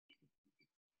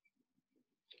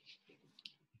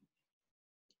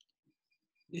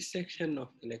This section of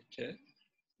the lecture,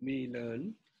 we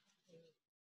learn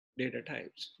data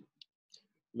types.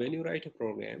 When you write a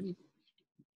program,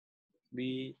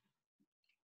 we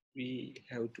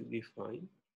have to define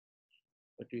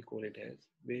what we call it as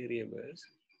variables,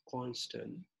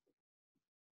 constant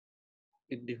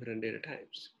with different data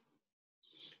types.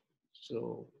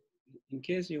 So in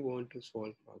case you want to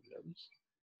solve problems,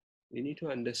 we need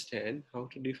to understand how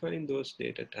to define those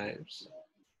data types,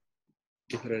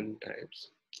 different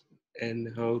types,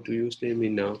 and how to use them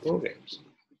in our programs.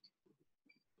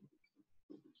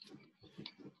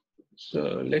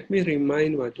 So let me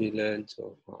remind what we learned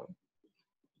so far.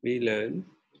 We learned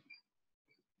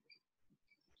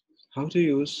how to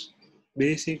use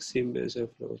basic symbols of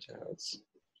flowcharts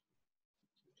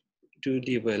to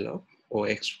develop or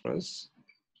express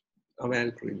our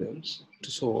algorithms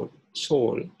to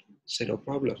solve set of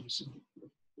problems.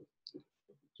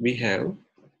 We have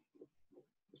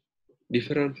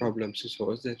different problems to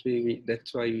solve. That's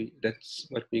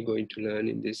what we're going to learn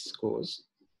in this course.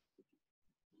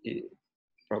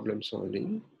 Problem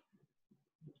solving.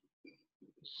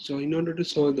 So in order to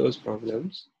solve those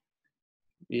problems,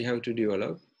 we have to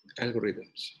develop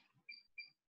algorithms.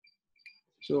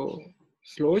 So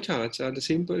flowcharts are the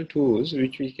simple tools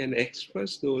which we can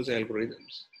express those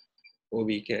algorithms, or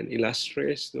we can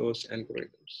illustrate those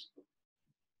algorithms.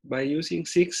 By using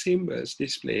 6 symbols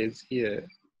displayed here,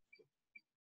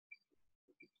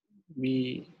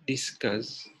 we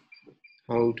discuss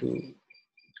how to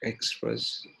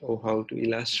express or how to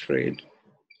illustrate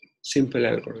simple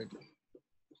algorithm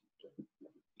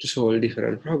to solve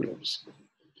different problems.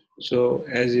 So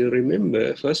as you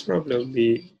remember, first problem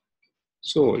we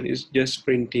solve is just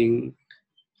printing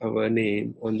our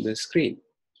name on the screen.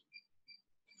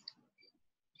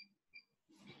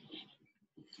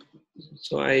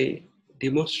 So I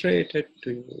demonstrated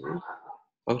to you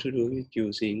how to do it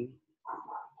using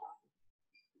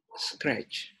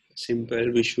Scratch,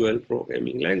 simple visual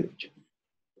programming language.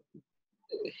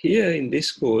 Here in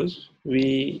this course,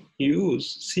 we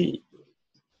use C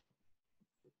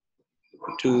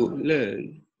to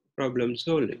learn problem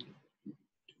solving.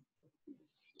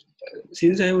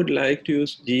 Since I would like to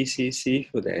use GCC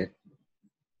for that,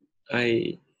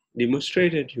 I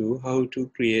demonstrated you how to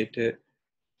create a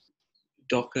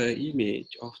Docker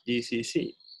image of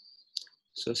GCC.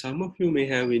 So some of you may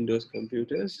have Windows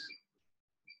computers,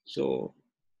 so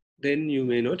then you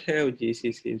may not have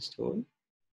GCC installed.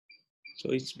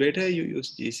 So it's better you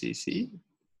use GCC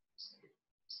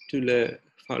to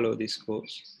follow this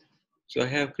course. So I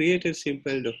have created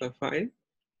simple Docker file.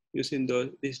 Using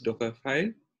this Docker file,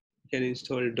 you can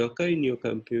install Docker in your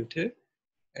computer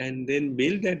and then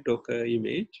build that Docker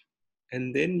image,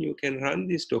 and then you can run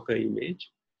this Docker image.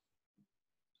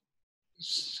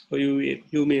 So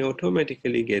you may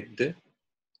automatically get the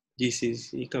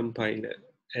GCC compiler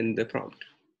and the prompt.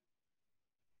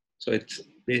 So it's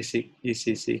basic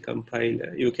GCC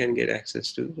compiler. You can get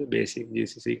access to the basic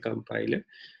GCC compiler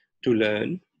to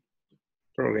learn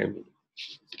programming.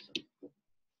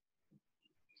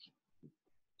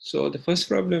 So the first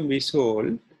problem we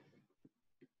solve,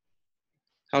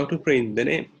 how to print the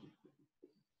name.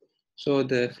 So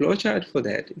the flowchart for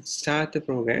that is start the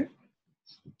program,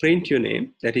 print your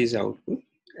name, that is output,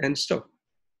 and stop.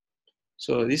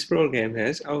 So this program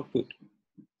has output,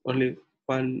 only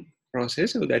one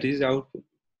process, so that is output.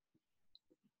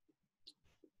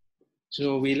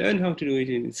 So we learn how to do it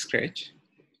in Scratch.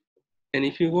 And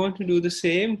if you want to do the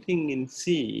same thing in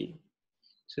C,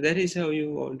 so that is how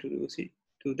you want to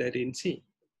do that in C.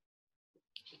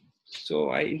 So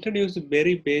I introduced a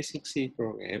very basic C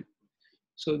program.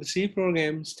 So the C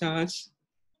program starts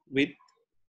with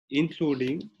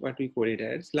including what we call it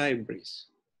as libraries.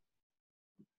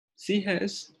 C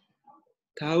has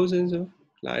thousands of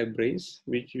libraries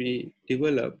which we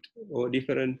developed, or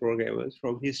different programmers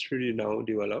from history now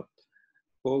develop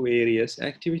for various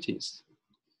activities.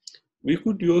 We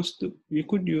could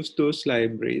use those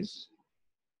libraries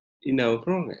in our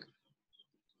program.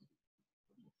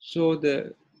 So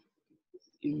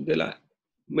in the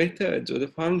methods or the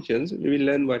functions, we will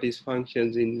learn what is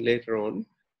functions in later on.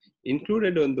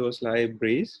 Included on those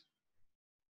libraries,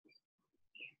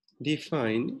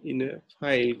 defined in a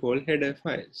file called header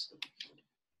files.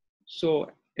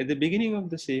 So at the beginning of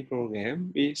the C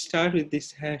program, we start with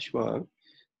this hash mark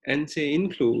and say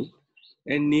include,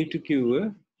 and need to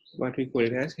give what we call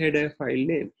it as header file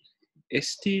name.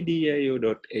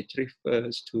 stdio.h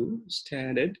refers to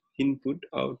standard input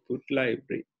output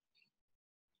library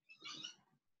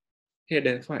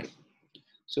header file.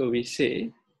 So we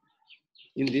say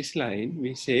in this line,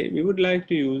 we say we would like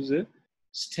to use a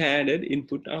standard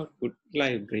input output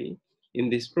library in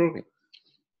this program.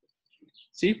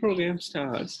 C program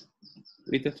starts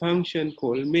with a function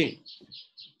called main.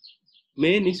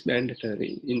 Main is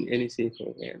mandatory in any C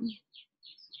program.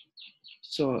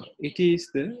 So it is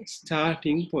the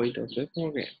starting point of the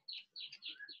program.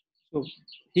 So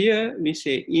here we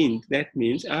say int, that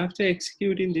means after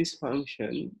executing this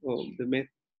function or the method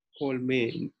called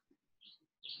main,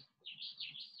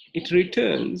 it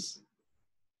returns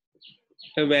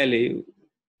a value,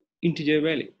 integer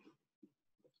value.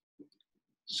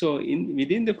 So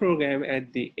within the program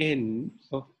at the end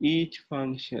of each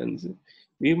function,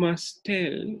 we must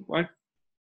tell what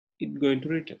it's going to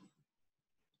return.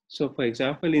 So for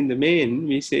example, in the main,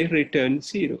 we say return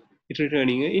 0, it's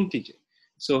returning an integer.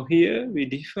 So here we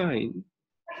define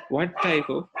what type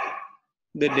of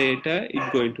the data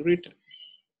it's going to return.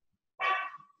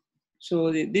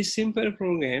 So this simple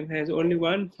program has only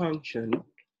one function,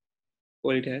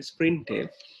 called it as printf.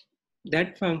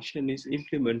 That function is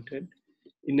implemented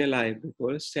in a library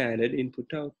called standard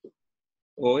input output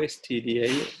or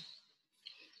stdio.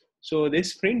 So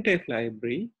this printf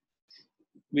library,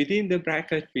 within the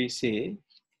bracket we say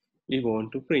we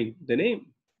want to print the name.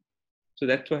 So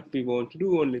that's what we want to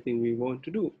do, only thing we want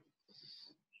to do.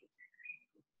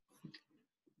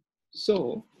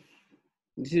 So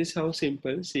this is how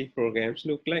simple C programs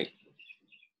look like.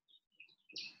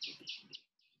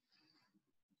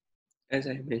 As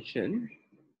I mentioned,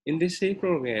 in this C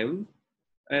program,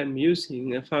 I'm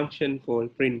using a function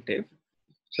called printf.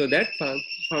 So that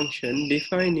function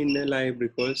defined in a library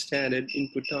called standard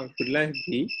input output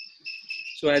library.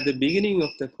 So at the beginning of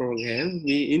the program,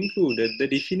 we included the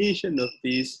definition of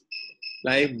this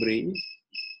library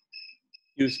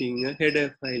using a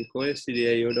header file called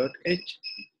stdio.h.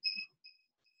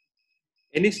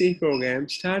 Any C program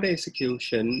start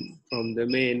execution from the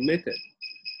main method.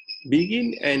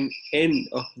 Begin and end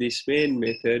of this main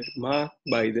method marked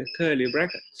by the curly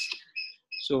brackets.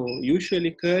 So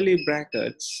usually curly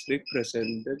brackets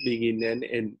represent the begin and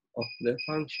end of the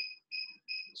function.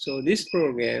 So this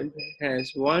program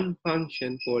has one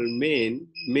function called main.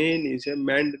 Main is a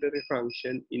mandatory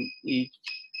function in each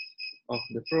of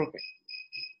the program.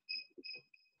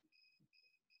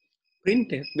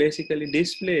 Printf basically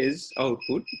displays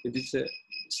output, it is a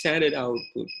standard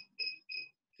output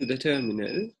to the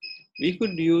terminal. We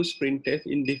could use printf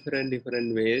in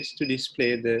different ways to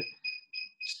display the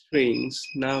strings,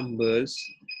 numbers,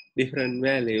 different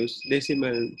values,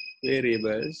 decimal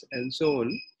variables, and so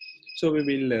on. So we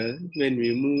will learn when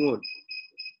we move on.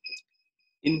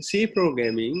 In C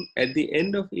programming, at the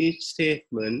end of each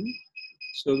statement,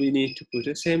 so we need to put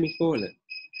a semicolon.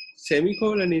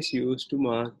 Semicolon is used to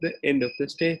mark the end of the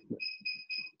statement.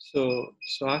 So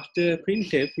after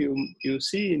printf,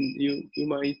 you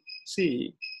might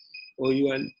see, or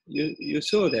you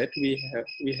saw that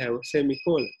we have a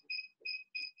semicolon.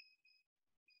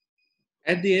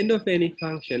 At the end of any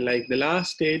function, like the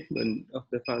last statement of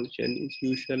the function is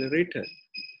usually returned.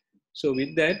 So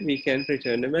with that, we can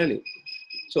return a value.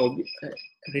 So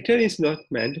return is not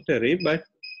mandatory, but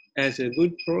as a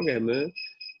good programmer,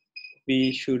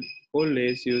 we should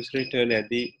always use return at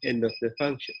the end of the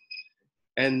function.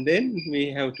 And then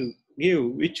we have to give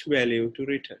which value to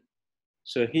return.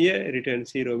 So here return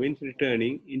 0 means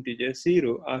returning integer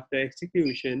 0 after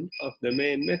execution of the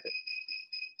main method.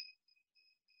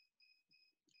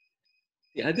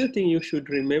 The other thing you should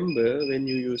remember when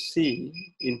you use C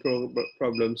in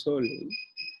problem solving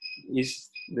is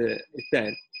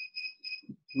that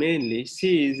mainly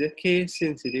C is a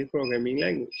case-sensitive programming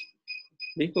language,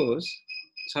 because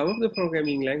some of the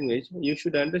programming language, you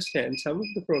should understand some of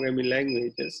the programming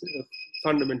languages,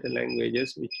 fundamental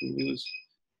languages which you use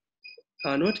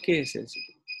are not case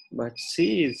sensitive, but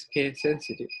C is case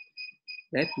sensitive.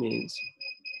 That means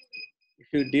if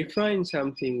you define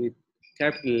something with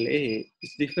capital A,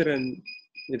 it's different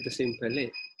with the simple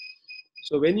A.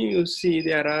 So when you use C,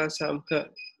 there are some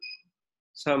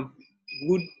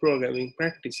good programming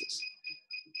practices,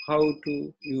 how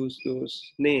to use those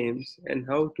names and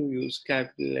how to use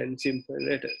capital and simple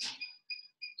letters.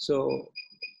 So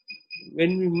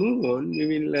when we move on, we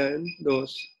will learn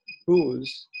those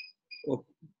rules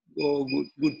or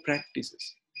good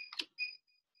practices.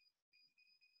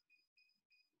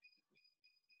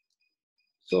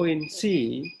 So in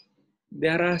C,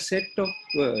 there are a set of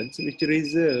words which are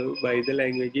reserved by the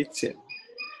language itself.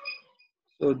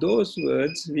 So those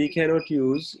words we cannot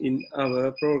use in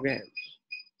our program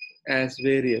as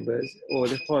variables or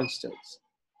the constants.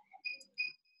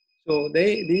 So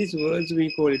these words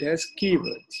we call it as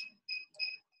keywords.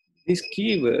 These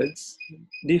keywords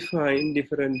define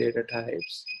different data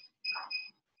types,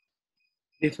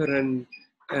 different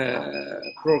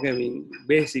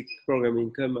basic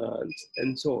programming commands,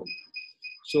 and so on.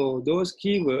 So those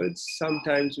keywords,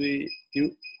 sometimes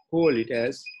you call it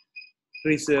as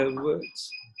reserved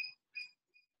words.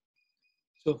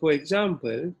 So for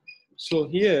example, so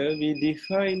here we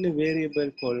define a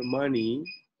variable called money.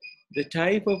 The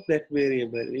type of that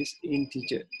variable is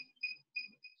integer.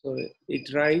 So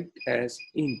it writes as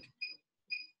int.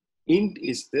 Int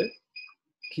is the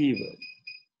keyword.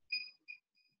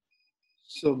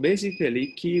 So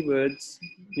basically keywords,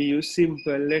 we use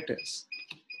simple letters.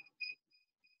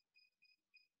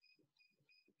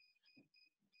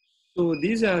 So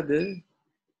these are the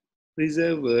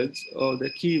reserved words or the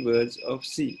keywords of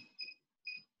C.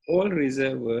 All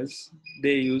reserved words,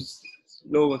 they use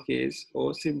lowercase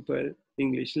or simple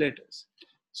English letters.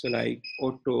 So like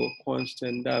auto,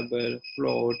 constant, double,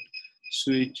 float,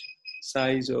 switch,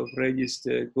 size of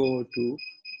register, go to,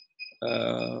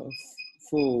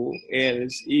 for,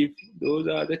 else, if, those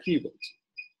are the keywords.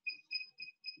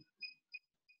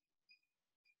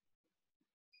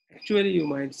 Actually,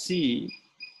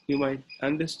 you might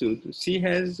understood, C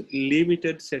has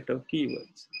limited set of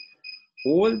keywords.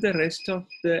 All the rest of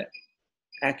the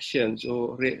actions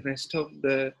or rest of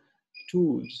the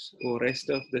tools or rest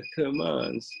of the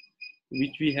commands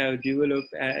which we have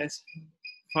developed as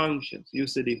functions,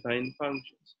 user-defined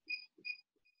functions.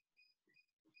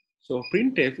 So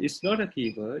printf is not a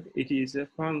keyword, it is a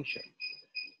function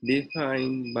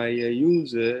defined by a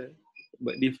user,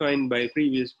 but defined by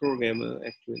previous programmer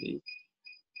actually,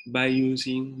 by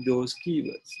using those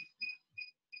keywords.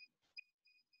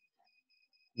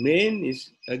 Main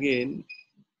is again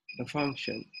a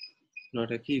function,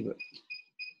 not a keyword.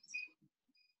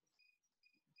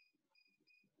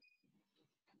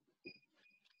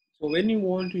 So when you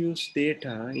want to use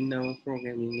data in our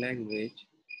programming language,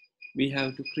 we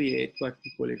have to create what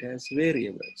we call it as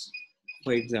variables.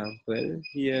 For example,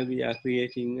 here we are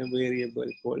creating a variable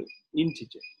called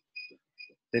integer.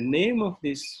 The name of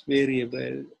this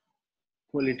variable,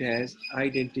 call it as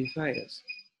identifiers.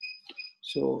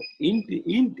 So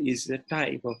int is the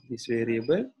type of this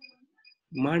variable.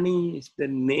 Money is the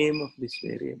name of this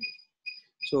variable.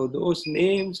 So those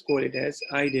names, call it as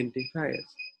identifiers.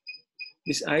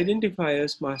 These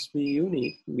identifiers must be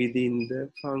unique within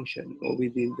the function or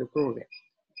within the program.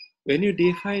 When you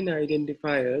define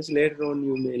identifiers, later on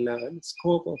you may learn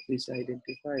scope of this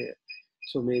identifier.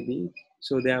 So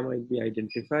there might be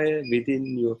identifier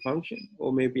within your function,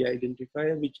 or maybe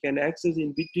identifier which can access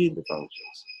in between the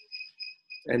functions,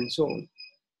 and so on.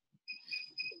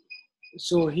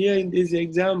 So here in this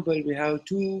example, we have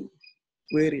two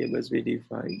variables we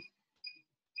define.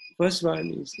 First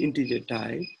one is integer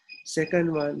type.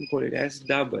 Second one, call it as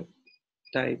double,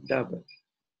 type double.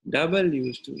 Double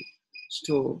used to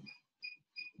store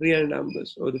real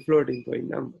numbers or the floating point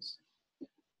numbers.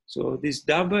 So this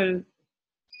double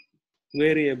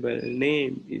variable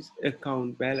name is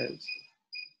account balance.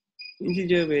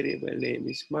 Integer variable name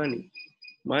is money.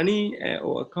 Money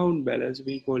or account balance,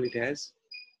 we call it as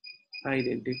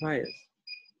identifiers.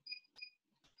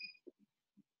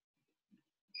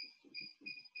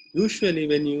 Usually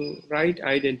when you write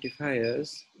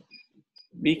identifiers,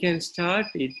 we can start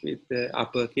it with the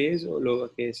uppercase or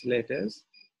lowercase letters,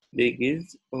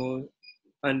 digits or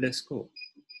underscore.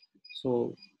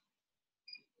 So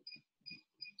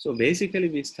basically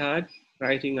we start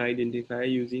writing identifier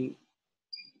using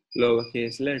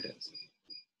lowercase letters.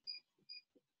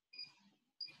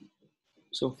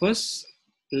 So first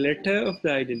letter of the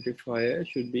identifier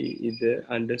should be either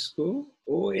underscore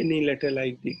or any letter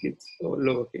like digits or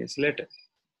lowercase letter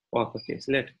or uppercase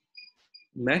letter.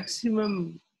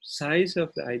 Maximum size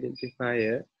of the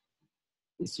identifier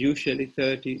is usually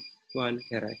 31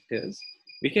 characters.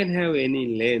 We can have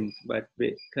any length, but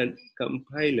the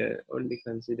compiler only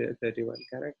consider 31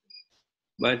 characters.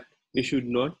 But we should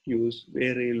not use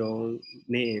very long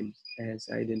names as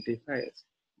identifiers.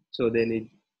 So then it's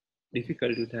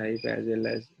difficult to type as well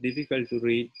as difficult to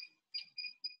read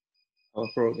our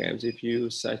programs if you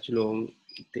use such long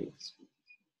things.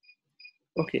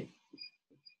 Okay,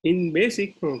 in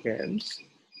basic programs,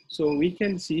 so we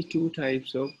can see two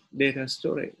types of data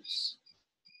storage.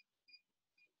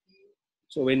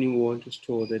 So when you want to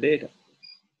store the data.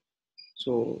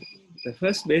 So the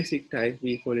first basic type,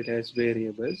 we call it as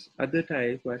variables. Other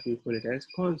type, what we call it as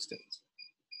constants.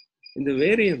 And the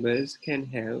variables can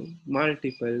have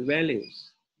multiple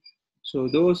values. So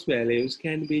those values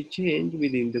can be changed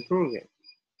within the program.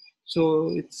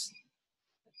 So its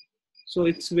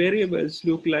variables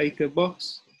look like a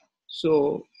box.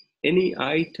 So any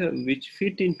item which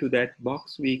fit into that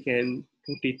box, we can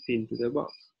put it into the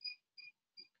box.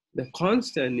 The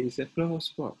constant is a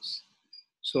closed box.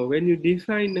 So when you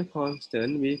define a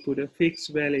constant, we put a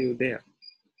fixed value there.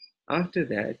 After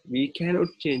that, we cannot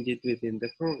change it within the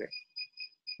program.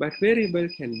 But variable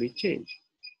can be changed.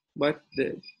 But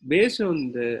based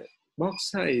on the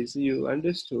box size you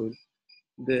understood,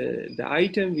 the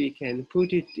item we can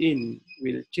put it in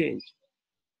will change.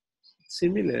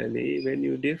 Similarly, when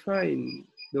you define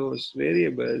those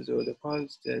variables or the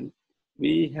constant,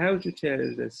 we have to tell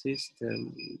the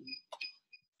system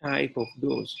type of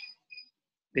those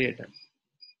data.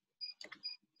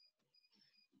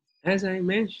 As I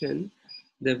mentioned,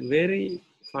 the very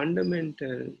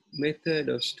fundamental method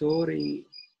of storing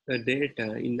the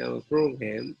data in our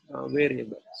program are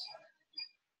variables.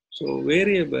 So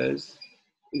variables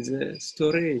is a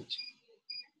storage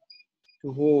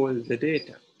to hold the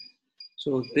data.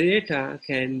 So data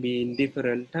can be in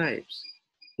different types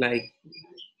like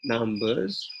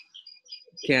numbers,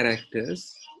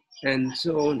 characters, and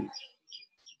so on.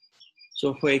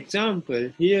 So for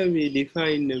example, here we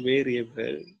define a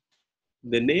variable,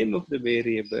 the name of the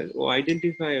variable or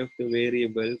identifier of the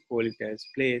variable, call it as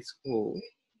place score,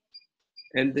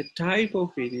 and the type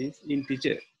of it is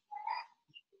integer.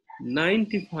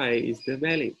 95 is the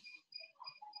value.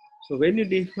 So when you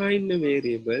define a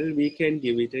variable, we can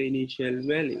give it an initial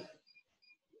value.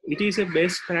 It is a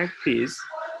best practice.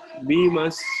 We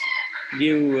must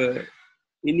give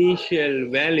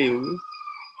initial value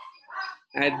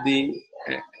at the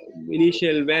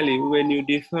initial value when you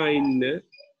define the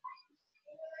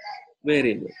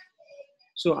variable.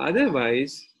 So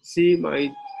otherwise, C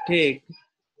might take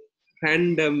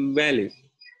random value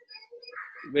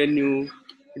when you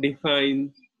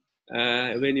define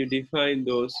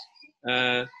those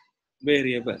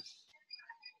variables.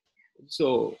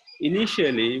 So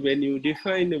initially, when you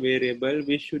define a variable,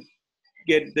 we should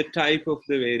get the type of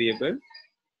the variable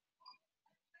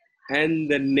and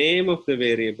the name of the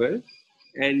variable,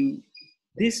 and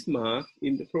this mark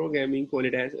in the programming call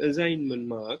it as assignment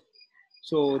mark.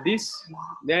 So this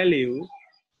value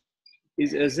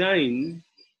is assigned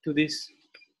to this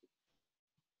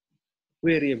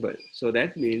variable. So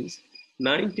that means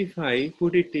 95,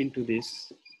 put it into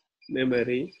this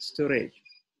memory storage.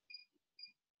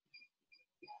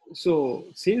 So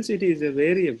since it is a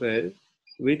variable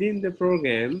within the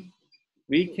program,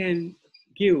 we can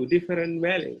give different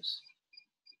values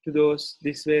to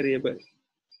this variable.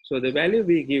 So the value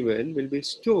we given will be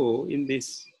stored in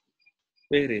this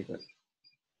variable.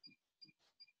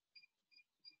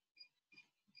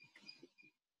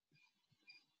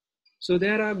 So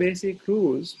there are basic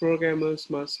rules programmers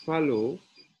must follow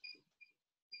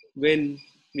when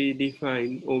we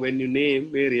define or when you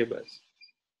name variables.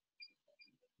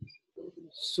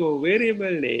 So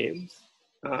variable names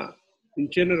are in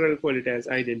general called it as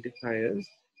identifiers.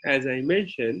 As I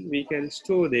mentioned, we can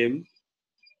store them,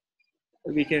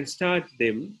 we can start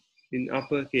them in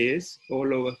uppercase or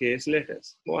lowercase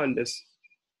letters or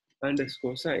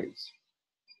underscore signs.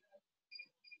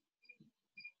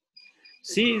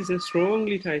 C is a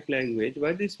strongly typed language.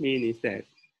 What this means is that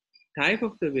type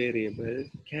of the variable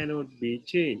cannot be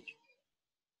changed.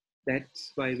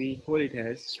 That's why we call it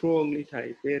as strongly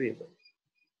typed variable.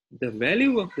 The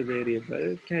value of the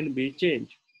variable can be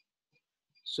changed.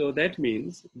 So that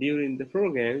means during the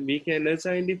program, we can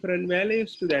assign different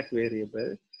values to that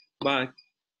variable, but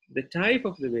the type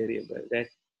of the variable that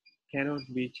cannot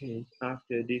be changed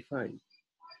after defining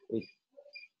it.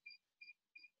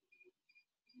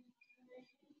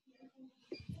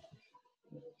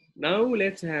 Now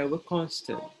let's have a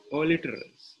constant or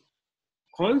literals.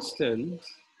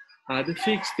 Constants are the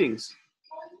fixed things,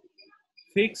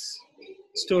 fixed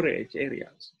storage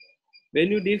areas. When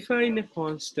you define a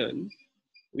constant,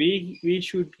 we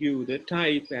should give the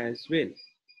type as well.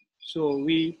 So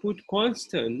we put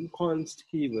constant, const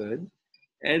keyword,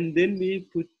 and then we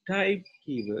put type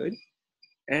keyword,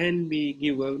 and we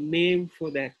give a name for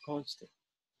that constant.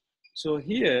 So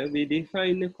here we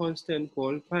define a constant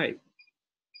called pi.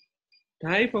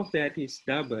 Type of that is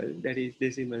double, that is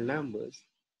decimal numbers,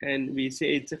 and we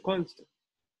say it's a constant.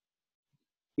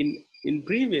 In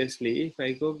previously, if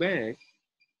I go back,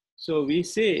 so we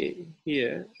say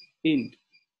here int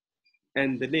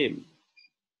and the name.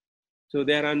 So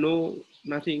there are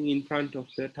nothing in front of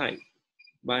the type.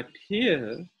 But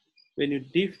here, when you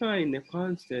define a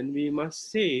constant, we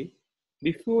must say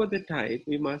before the type,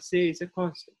 we must say it's a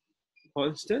constant.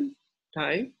 Constant,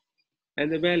 type,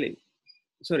 and the value.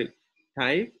 Sorry,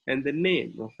 type and the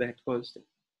name of that constant.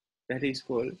 That is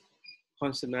called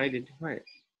constant identifier.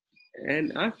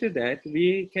 And after that,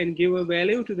 we can give a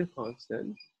value to the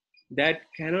constant that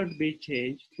cannot be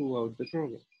changed throughout the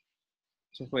program.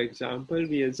 So for example,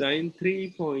 we assign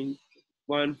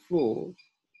 3.14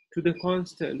 to the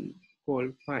constant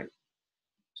called pi.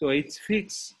 So it's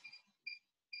fixed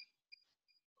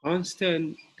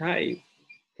constant type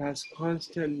plus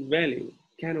constant value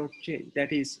cannot change.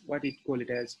 That is what it call it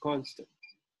as constant.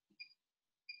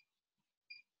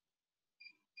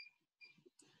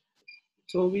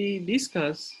 So we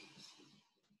discuss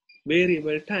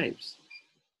variable types.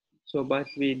 So, but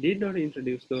we did not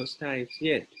introduce those types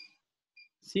yet.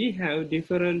 C have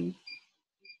different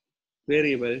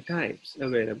variable types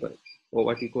available, or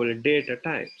what we call data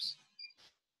types.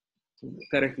 So the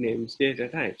correct name is data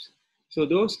types. So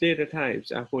those data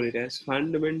types are called as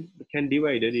fundamental, can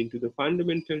divided into the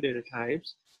fundamental data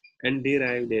types and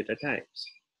derived data types.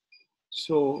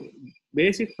 So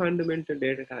basic fundamental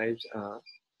data types are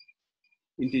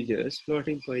integers,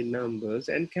 floating point numbers,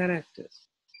 and characters.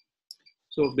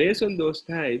 So based on those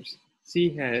types,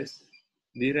 C has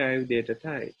derived data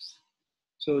types.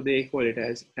 So they call it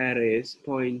as arrays,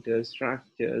 pointers,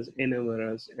 structures,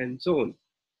 enumerals, and so on.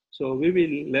 So we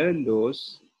will learn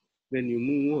those when you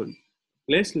move on.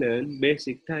 Let's learn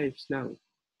basic types now.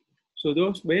 So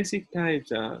those basic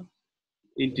types are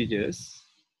integers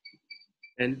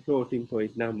and floating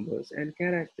point numbers and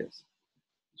characters.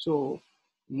 So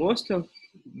most of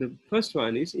the first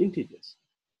one is integers.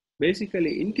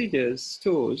 Basically, integers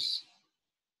stores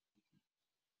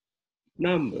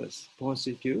numbers,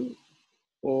 positive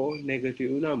or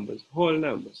negative numbers, whole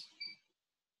numbers.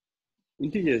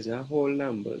 Integers are whole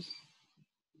numbers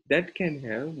that can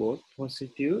have both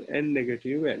positive and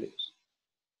negative values.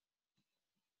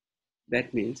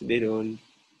 That means they don't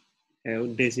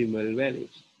have decimal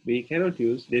values. We cannot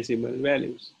use decimal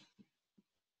values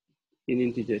in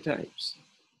integer types.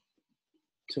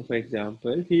 So for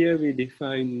example, here we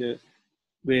define a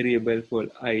variable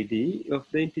called id of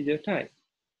the integer type.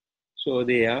 So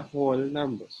they are whole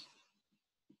numbers.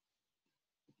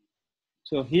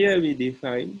 So here we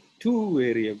define two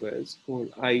variables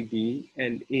called id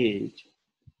and age.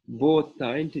 Both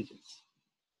are integers.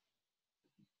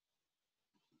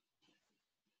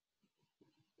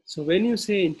 So when you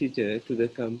say integer to the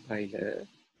compiler,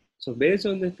 so based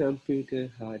on the computer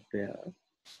hardware,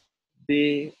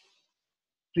 they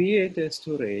create a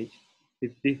storage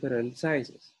with different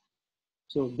sizes.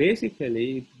 So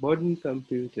basically, modern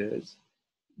computers,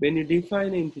 when you define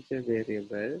an integer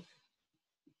variable,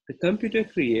 the computer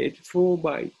creates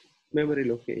 4-byte memory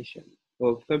location,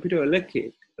 or computer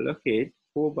allocate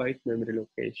 4-byte memory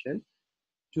location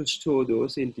to store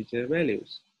those integer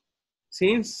values.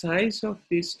 Since size of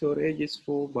this storage is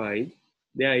 4 byte,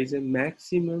 there is a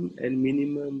maximum and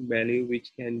minimum value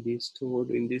which can be stored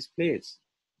in this place.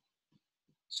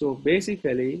 So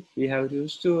basically, we have to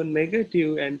store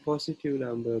negative and positive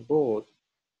number both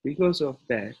because of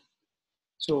that.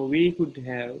 So we could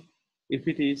have, if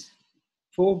it is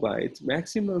 4 bytes,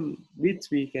 maximum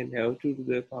bits we can have 2 to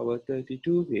the power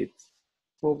 32 bits.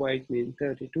 4 bytes means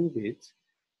 32 bits.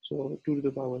 So 2 to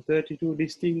the power 32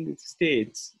 distinct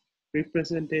states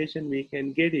representation, we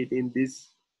can get it in this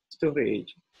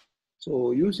storage.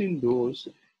 So using those,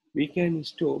 we can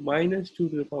store minus 2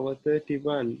 to the power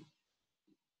 31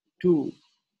 to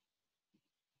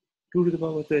 2 to the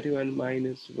power 31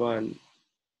 minus 1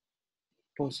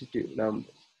 positive number.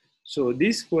 So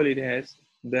this quality has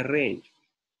the range.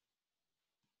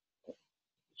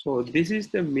 So this is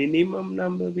the minimum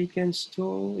number we can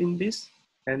store in this,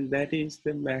 and that is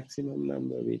the maximum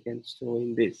number we can store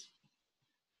in this.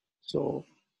 So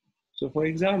for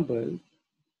example,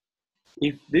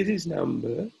 if this is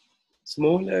number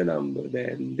smaller number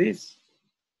than this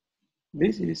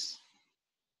is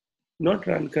not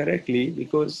run correctly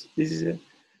because this is a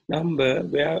number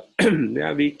where,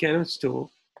 where we cannot store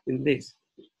in this.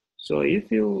 So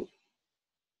if you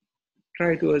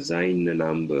try to assign a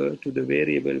number to the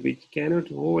variable which cannot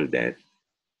hold that,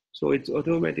 so it's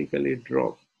automatically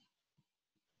drop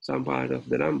some part of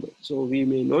the number. So we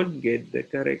may not get the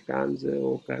correct answer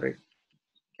or correct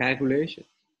calculation.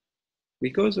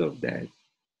 Because of that,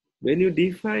 when you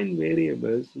define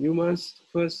variables, you must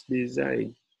first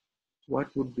decide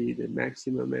what would be the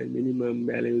maximum and minimum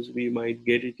values we might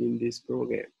get it in this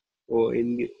program, or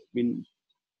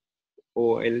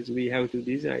or else we have to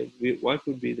decide what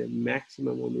would be the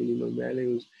maximum or minimum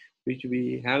values which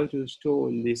we have to store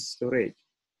in this storage.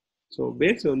 So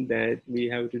based on that, we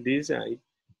have to decide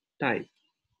type.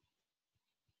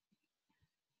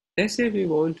 Let's say we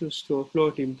want to store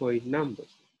floating point numbers.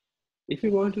 If we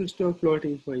want to store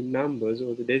floating point numbers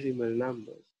or the decimal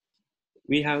numbers,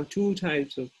 we have two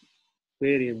types of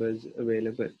variables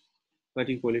available, what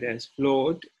you call it as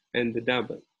float and the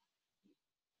double.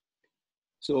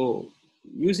 So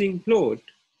using float,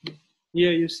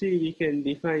 here you see we can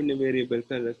define a variable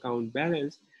called account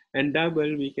balance, and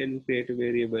double we can create a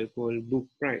variable called book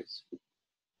price.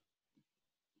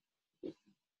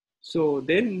 So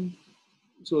then,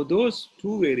 so those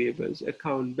two variables,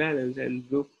 account balance and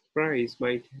book price,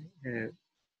 might have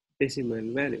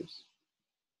decimal values.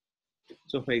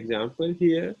 So for example,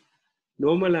 here,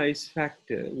 normalized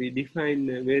factor, we define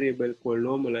a variable called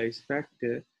normalized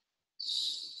factor,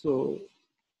 so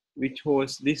which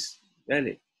holds this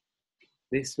value.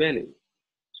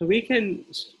 So we can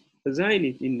assign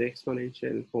it in the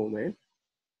exponential format,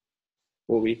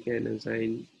 or we can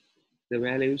assign the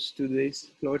values to these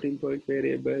floating point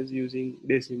variables using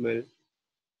decimal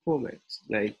formats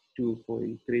like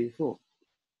 2.34.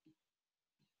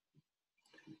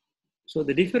 So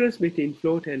the difference between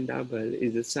float and double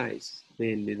is the size,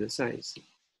 mainly the size.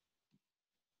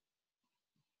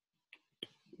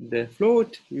 The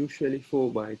float usually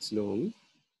 4 bytes long,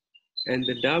 and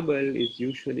the double is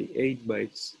usually 8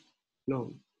 bytes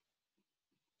long.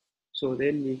 So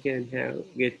then we can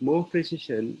get more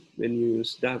precision when you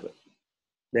use double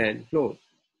than float.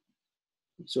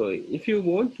 So if you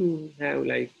want to have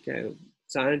like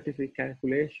scientific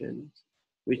calculations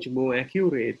which are more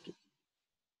accurate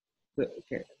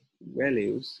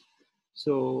values,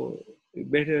 so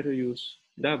better to use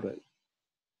double.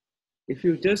 If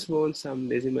you just want some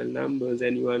decimal numbers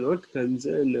and you are not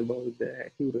concerned about the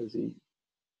accuracy,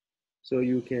 so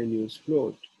you can use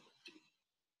float.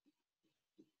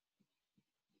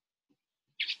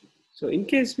 So in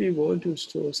case we want to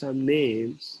store some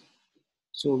names,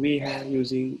 so we are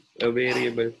using a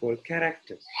variable called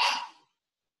characters.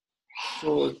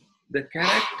 So the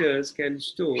characters can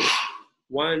store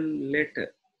one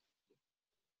letter.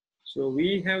 So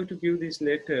we have to give this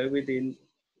letter within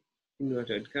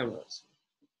inverted commas.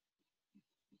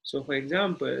 So for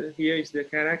example, here is the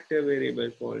character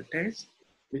variable called test.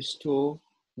 We store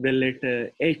the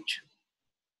letter H.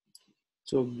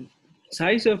 So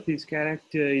size of this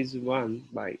character is 1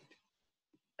 byte.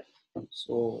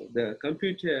 So the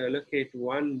computer allocate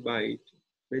 1 byte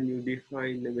when you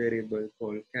define a variable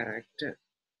called character.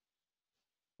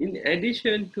 In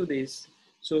addition to this,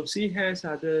 so C has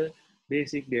other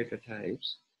basic data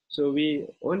types. So we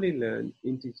only learn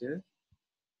integer,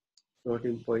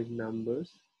 floating point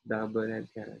numbers, double, and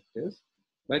characters,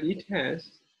 but it has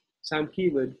some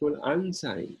keyword called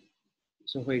unsigned.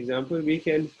 So for example, we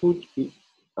can put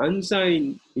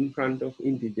unsigned in front of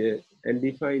integer and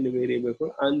define a variable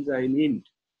called unsigned int.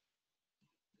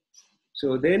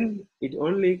 So then it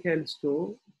only can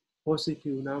store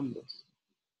positive numbers.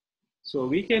 So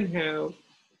we can have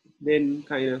then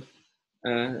kind of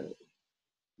a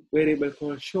variable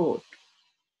called short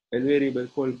and variable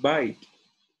called byte.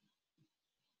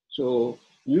 So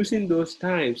using those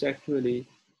types, actually,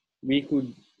 we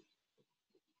could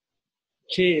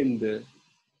change the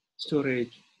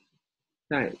storage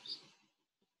types.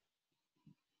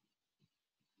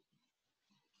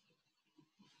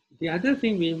 The other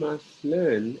thing we must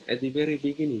learn at the very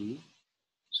beginning,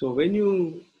 so when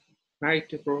you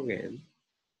write a program,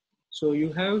 so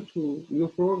you have to, your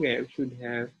program should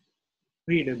have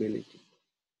readability.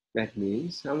 That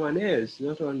means someone else,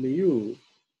 not only you,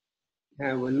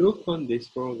 have a look on this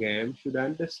program should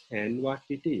understand what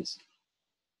it is.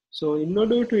 So in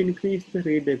order to increase the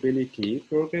readability,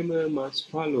 programmer must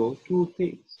follow two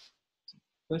things.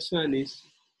 First one is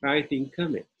writing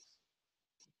comments.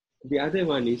 The other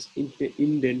one is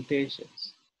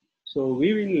indentations. So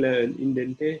we will learn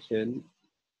indentation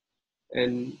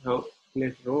and how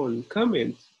later on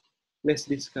comments. Let's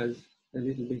discuss a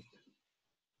little bit.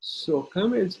 So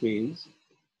comments means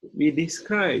we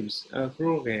describes a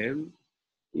program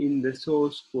in the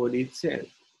source code itself.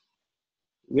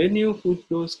 When you put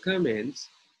those comments,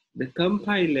 the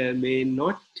compiler may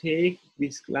not take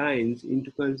these lines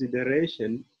into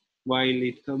consideration while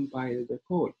it compiles the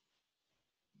code.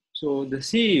 So the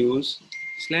C use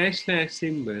 //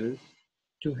 symbol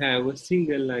to have a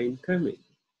single line comment.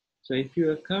 So if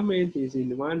your comment is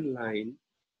in one line,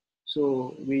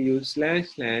 so we use /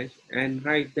 and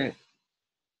write that.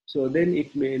 So then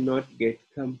it may not get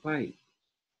compiled.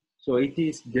 So it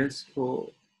is just for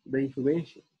the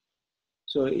information.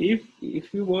 So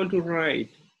if you want to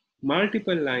write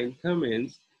multiple line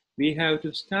comments, we have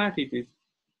to start it with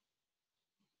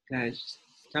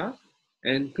 /*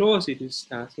 and close it with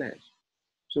 //.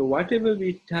 So whatever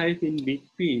we type in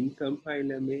between,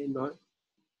 compiler may not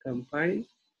compile.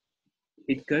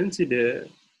 It consider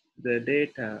the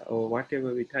data or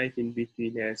whatever we type in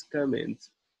between as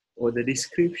comments or the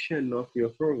description of your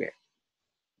program.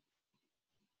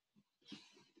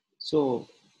 So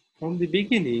from the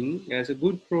beginning, as a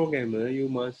good programmer, you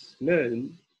must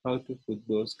learn how to put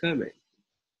those commands.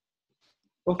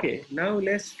 Okay, now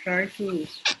let's try to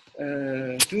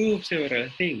do several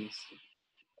things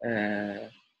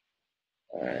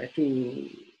to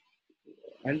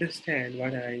understand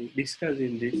what I discuss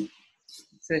in this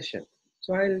session.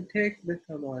 So I'll take the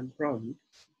command prompt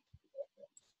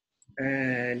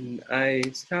and I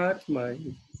start my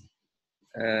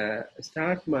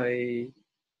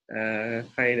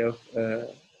kind of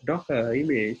Docker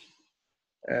image.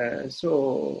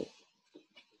 So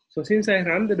since I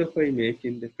run the Docker image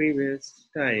in the previous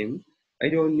time, I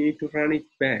don't need to run it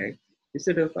back.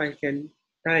 Instead of I can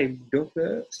type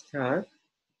docker start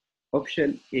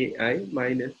option AI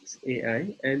minus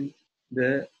AI and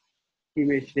the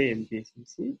image name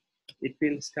GCC. It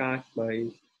will start my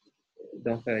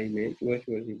Docker image,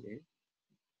 virtual image,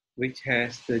 which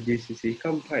has the GCC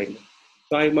compiler.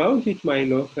 So I mounted my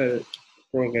local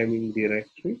programming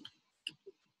directory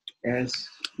as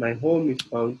my home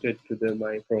is mounted to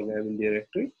my programming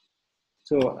directory.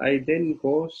 So I then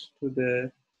goes to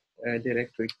the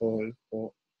directory called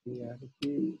for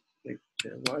ERP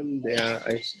lecture 1. There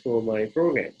I store my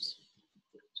programs.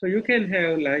 So you can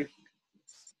have like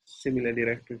similar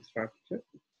directory structure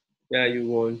where you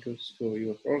want to store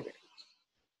your program.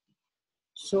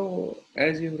 So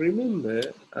as you remember,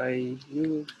 I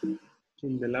used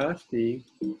in the last week,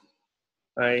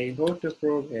 I wrote a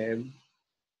program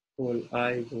called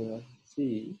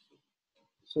I-Go-C.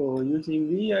 So using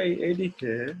VI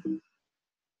editor,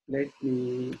 let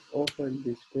me open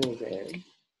this program.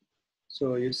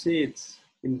 So you see it's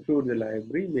include the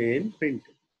library main print.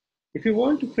 If you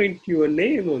want to print your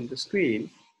name on the screen,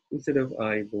 instead of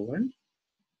I-Go-1,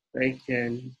 I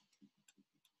can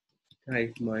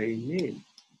type my name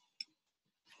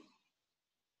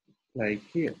like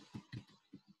here.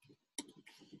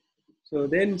 So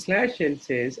then /n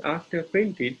says after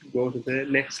print it, go to the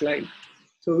next line.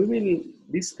 So we will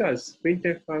discuss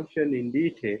printf function in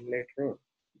detail later on.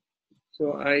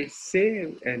 So I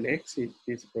save and exit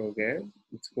this program.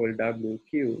 It's called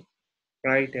WQ,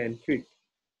 write and quit.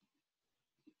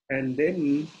 And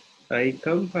then I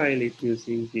compile it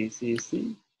using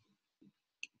GCC.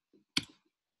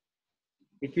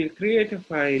 It will create a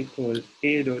file called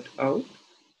a.out,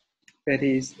 that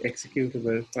is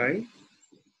executable file.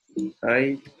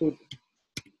 I put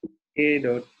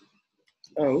a.out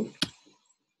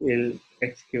will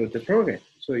execute the program.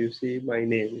 So you see my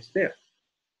name is there.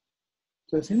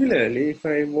 So similarly, if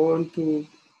I want to,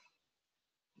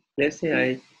 let's say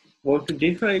I want to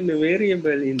define a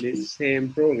variable in this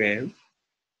same program,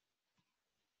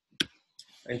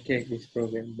 I take this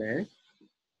program back.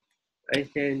 I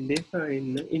can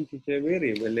define an integer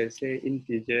variable. Let's say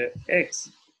integer x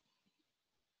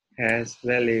has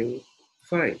value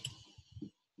 5.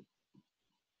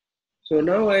 So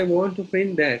now I want to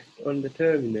print that on the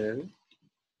terminal.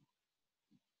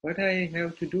 What I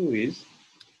have to do is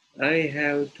I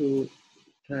have to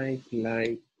type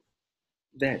like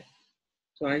that.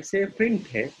 So I say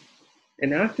printf,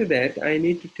 and after that I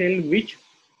need to tell which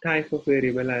type of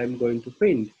variable I am going to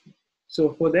print.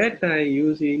 So for that I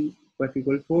using what we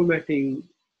call formatting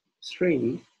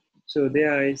string. So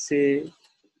there I say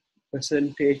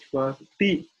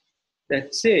 %t,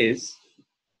 that says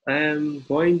I am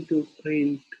going to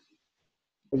print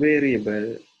a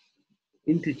variable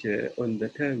integer on the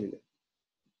terminal.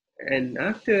 And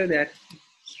after that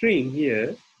string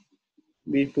here,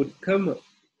 we put comma,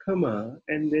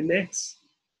 and the next,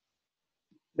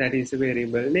 that is a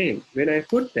variable name. When I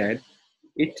put that,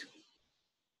 it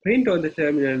print on the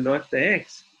terminal not the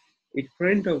x, it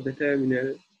print of the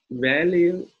terminal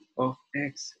value of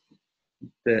x.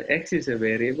 The x is a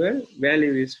variable,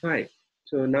 value is 5.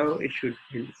 So now it should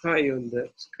print 5 on the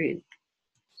screen.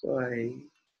 So I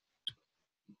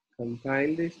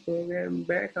compile this program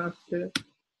back after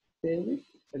save it,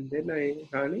 and then I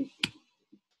run it.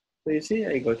 So you see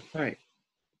I got 5.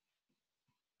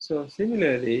 So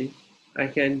similarly, I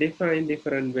can define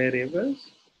different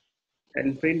variables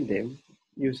and print them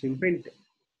using printf.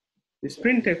 This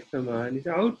printf command is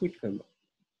output command.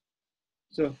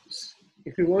 So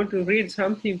if you want to read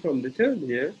something from the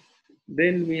terminal,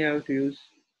 then we have to use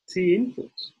C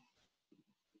inputs.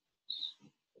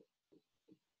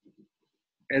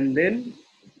 And then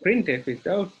printf is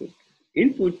the output.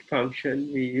 Input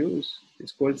function we use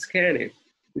is called scanf.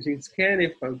 Using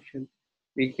scanf function,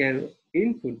 we can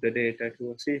input the data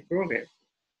to a C program.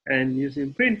 And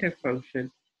using printf function,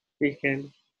 we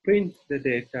can print the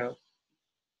data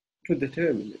to the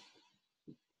terminal.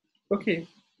 Okay,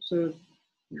 so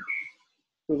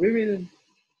we will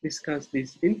discuss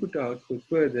this input output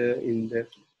further in the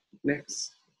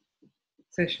next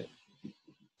session.